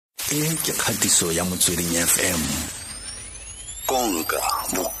ke kgatiso ya Motsweding FM. Konka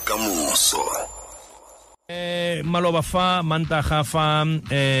bokamoso. Maloba fa mantaga fa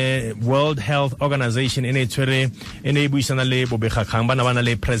World Health Organization ene tshwere ene buisana le bobegakgang bana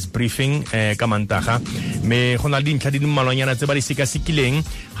le press briefing ka mantaga me gona le dintlha di mmalwanyana tse ba di sekasekileng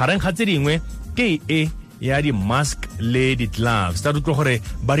gareng ga tse dingwe ke ya di mask le di gloves ta rutlo gore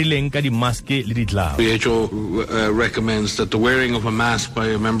ba rileng ka di mask le di gloves. WHO recommends that the wearing of a mask by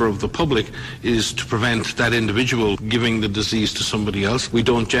a member of the public is to prevent that individual giving the disease to somebody else. We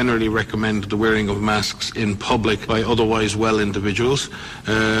don't generally recommend the wearing of masks in public by otherwise well individuals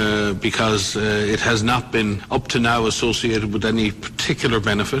because it has not been up to now associated with any particular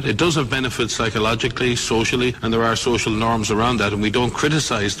benefit. It does have benefits psychologically, socially, and there are social norms around that, and we don't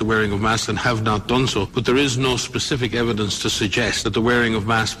criticize the wearing of masks and have not done so. But there is no specific evidence to suggest that the wearing of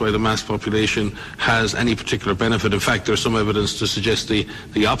masks by the mass population has any particular benefit. In fact, there's some evidence to suggest the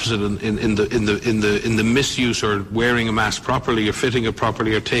opposite in the misuse or wearing a mask properly or fitting it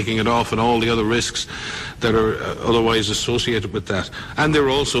properly or taking it off and all the other risks that are otherwise associated with that. And there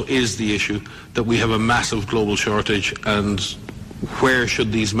also is the issue that we have a massive global shortage, and where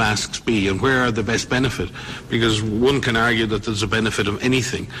should these masks be and where are the best benefit? Because one can argue that there's a benefit of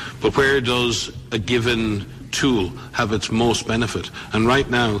anything, but where does a given tool have its most benefit? And right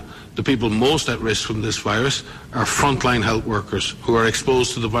now, the people most at risk from this virus are frontline health workers who are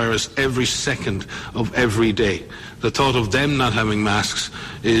exposed to the virus every second of every day. The thought of them not having masks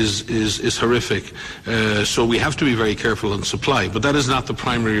is horrific. So we have to be very careful on supply. But that is not the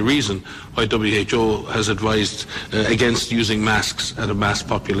primary reason why WHO has advised against using masks at a mass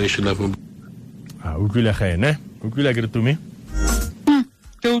population level.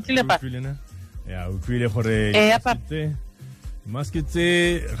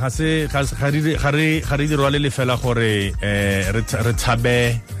 Masketse ga re di rwale le fela gore re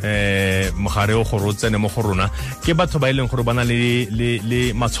tshabe mogare o go rotsene mo go rona ke batho ba ileng gore bana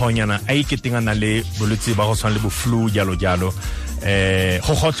le matshonyana a iketingana le bolwetse ba go tshwana le bo flu jalo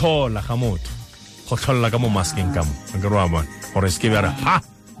go gotlola ga motho go tlholla ka mo maskeng ka mo ke re wa bona gore se ke bera ha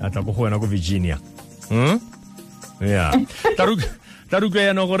tla go wena go Virginia Taruka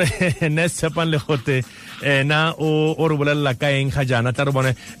ya no gore Nurse Tshepang Legote na o re bolela ka eng ga jana tla re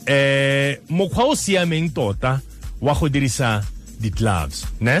bone mokgwa o siameng tota wa go dirisa di gloves.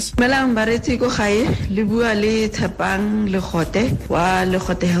 Nurse Melang bareti go gae le bua le Tshepang Legote wa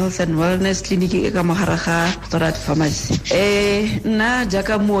Legote Health and Wellness Clinic e ka mogara ga Storat Pharmacy. Na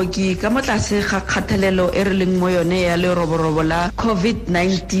jaka mooki ka motlase ga kgathelelo e re leng mo yone ya le roborobo la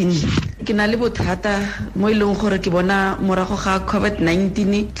COVID-19 ke na le bothata mo ileng gore ke bona morago ga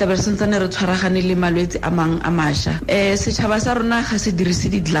COVID-19 tla be sentsane re tshwaragane le malwetse a mang a masha setšhaba sa rona ga se dirise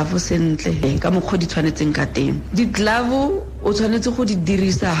di glove sentle ka mokgwa di tshwanetseng ka teng di glove o tshwanetse go di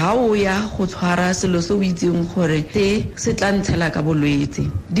dirisa ha o ya go tshwara selo se o itseng gore se tla ntshela ka bolwetse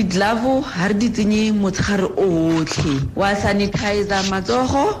di glove ha re di tsenye motshegare otlhe wa sanitizer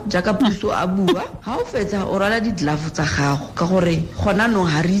matsogo jaka puso a bua ha o fetsa o rwala di glove tsa gago ka gore gona no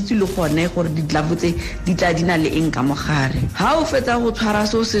ha re itse le gone gore di glove tse di tla dina le eng ka mogare ha o fetsa go tshwara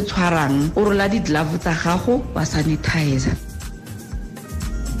so se tshwarang o rwala di glove tsa gago wa sanitizer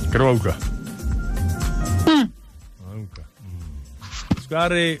Kroga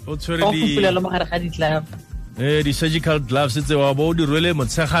Skare o tshwere di surgical gloves tse wa bo di rwele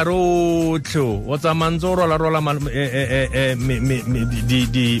motshegaro tlo o tsamantso rola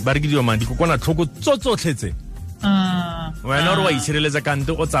di bariki di ma di kokona tlhoko tsotsotletse wena re wa itshireletsa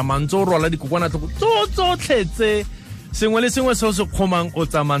kante o tsamantso rola di kokona tlhoko tsotsotletse sengwe le sengwe se se khomang o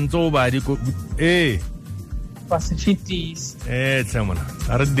tsamantso ba di facilities tsamona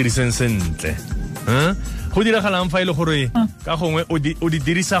a re dirisen sentle go diragalang fa ile gore ka gongwe o di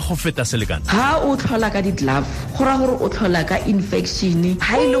dirisa go feta selekana ha o tlhola ka di glove go ra gore o tlhola ka infection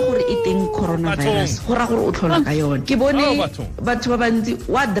ha ile gore e teng coronavirus go ra gore o tlhola ka yone ke bone batho ba bantsi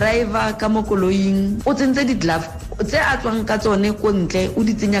wa driver ka mokoloing o tsentse di glove tse a tswang ka tsone ko ntle o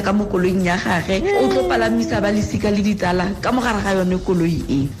di tsenya ka mokoloing ya gage o tlo palamisa ba lesika le ditala ka mogare ga yone koloi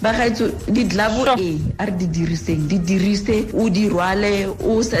e ba gaitso di glove a re di dirise o di rwale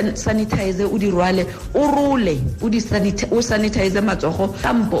o sanitize o di rwale o role o sanitize matsogo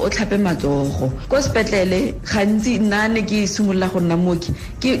tampo o tlhape matsogo ko sepetlele gantsi nna ne ke simolola go nna mooki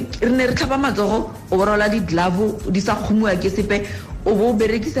re ne re tlhapa matsogo o rwala di glove di sa khumua ke sepe o bo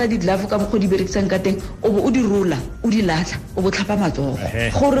berekisa di glove ka mokgo di berekisang ka teng o bo o di rola o di latla o bo tlhapa matsogo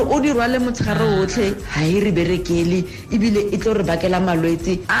gore o di rwale motshegare otlhe ha e re berekele ebile e tlo re bakela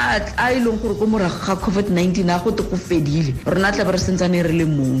malwetse a ileng gore ko morago ga COVID-19 a go te go fedile rona tla ba re sentsane re le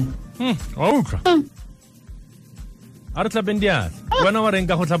mong a re tlhapeng diatla wena wa reng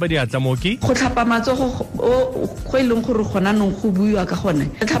ka go tlhapa diatla mooki go tlhapa matsogo go e leng gore gona nong go buiwa ka gone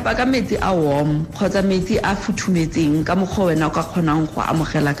re tlhapa ka metsi a warm kgotsa metsi a futhumetseng ka mokgwa wena o ka kgonang go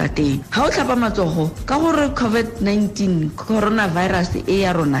amogela ka teng ga o tlhapa matsogo ka gore COVID-19 coronavirus e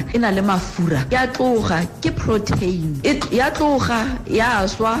ya rona e na le mafura ya tloga ke protein ya tloga ya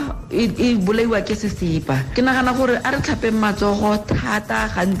swa e bolaiwa ke sesepa ke nagana gore a re tlhapeng matsogo thata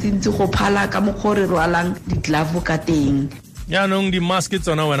gantsintsi go phala ka mokgwa re rwalang di-glove ka teng yaanong di-mask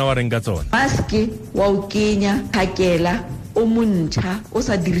tsona wena wa reng ka tsona maske wa o kenya phakela o montšha o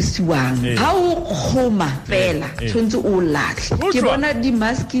sa dirisiwang ha o kgoma fela tshwantse o latlhe ke bona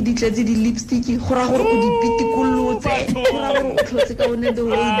di-mask di tletse di-lipstick go ra gore o di pitikolotse go ra gore o tlhotse ka one the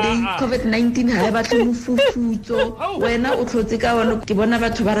whole day COVID-19 ha e batle mofufutso wena o tlhotse ka one ke bona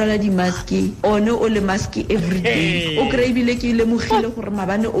batho ba rwala di-mask one o le mask every day o kry ebile ke lemogile gore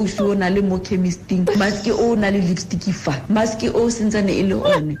mabane o se o na le mo chemisting mask o na le lipstick fa mask o sentsane e le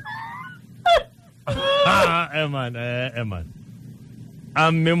one Eman.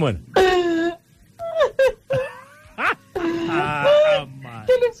 Memon.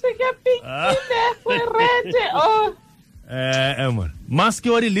 Eman. Maski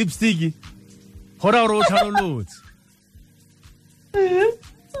wa di-lipstick. Hora ro thalolotse.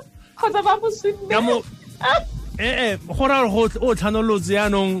 Kgotsa ba moswinne. Hora ro o thalolotse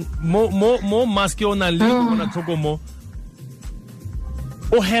yaanong mo maski o nang le bona tlhoko mo.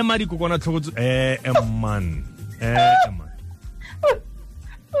 O hema di kokona tlhoko man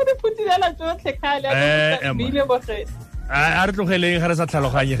o re putile la tsotlhe khale a bile boge a re tlogeleng ga re sa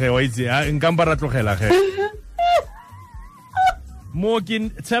tlhaloganye ge wa itse nkampa ra tlogela ge mo ke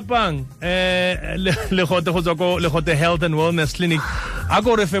Tshepang Legote go tswa ko Legote Health and Wellness Clinic a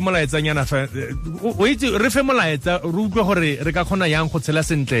go re fe molaetsa nyana fa o itse re fe molaetsa re utlwe gore re ka khona yang go tshela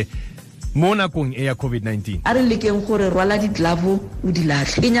sentle mo nakong e ya COVID-19 a re lekeng gore rwala di-glove o di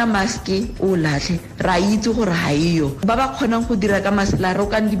latlhe kenya maske o latlhe ra itse gore ha iyo ba ba kgonang go dira ka masela re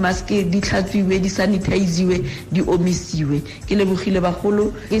ka di-maske di tlhatswiwe di sanitiziwe di omisiwe ke lebogile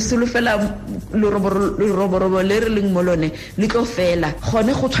bagolo ke solofela leroborobo le re leng mo lone le tlo fela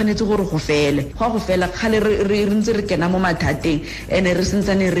gone go tshwanetse gore go fele go fela khale re ntse re kena mo mathateng ene re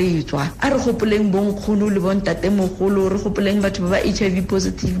sentsane re itswa a re gopoleng bonkgono le bontate mogolo re gopoleng batho ba HIV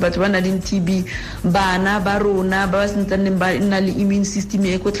positive batho ba na le TB bana ba rona ba sentsaneng ba nna le immune system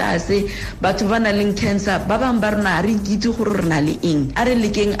e ko tlase batho ba na le cancer ba bang ba rona re itse gore re na le eng a re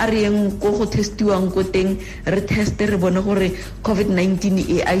lekeng a re eng go go testiwang ko teng re teste re bone gore COVID-19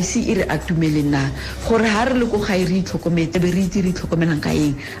 e IC e re atumele na gore ha re le go ga re itlhokometse be re itse re itlhokomelang ka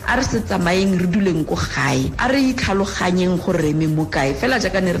eng a re se tsamayeng re duleng ko gae a re itlhaloganyeng gore re me mo kae fela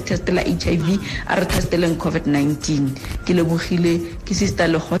jaaka ne re testela HIV a re testeleng COVID-19 ke lebogile ke sister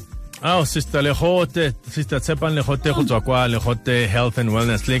Legote Sister Legote, Sister Tshepang Legote go tswa kwa Legote Health and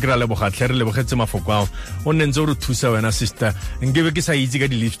Wellness Clinic ra lebogatlhe re lebogetse mafoko ao o nne ntse o re thusa wena sister nkebe ke sa itse ka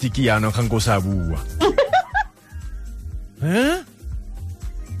di-lipstick yana ga nko sa bua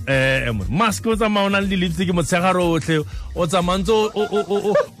mask o tsamaya o na le di-lipstick motshegare otlhe o tsamantse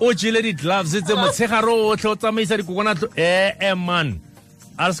o jele di-gloves tse motshegare otlhe o tsamaisa dikokonatlho man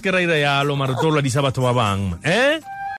a re se ke ra ira yalo mare tlo lwadisa batho ba bang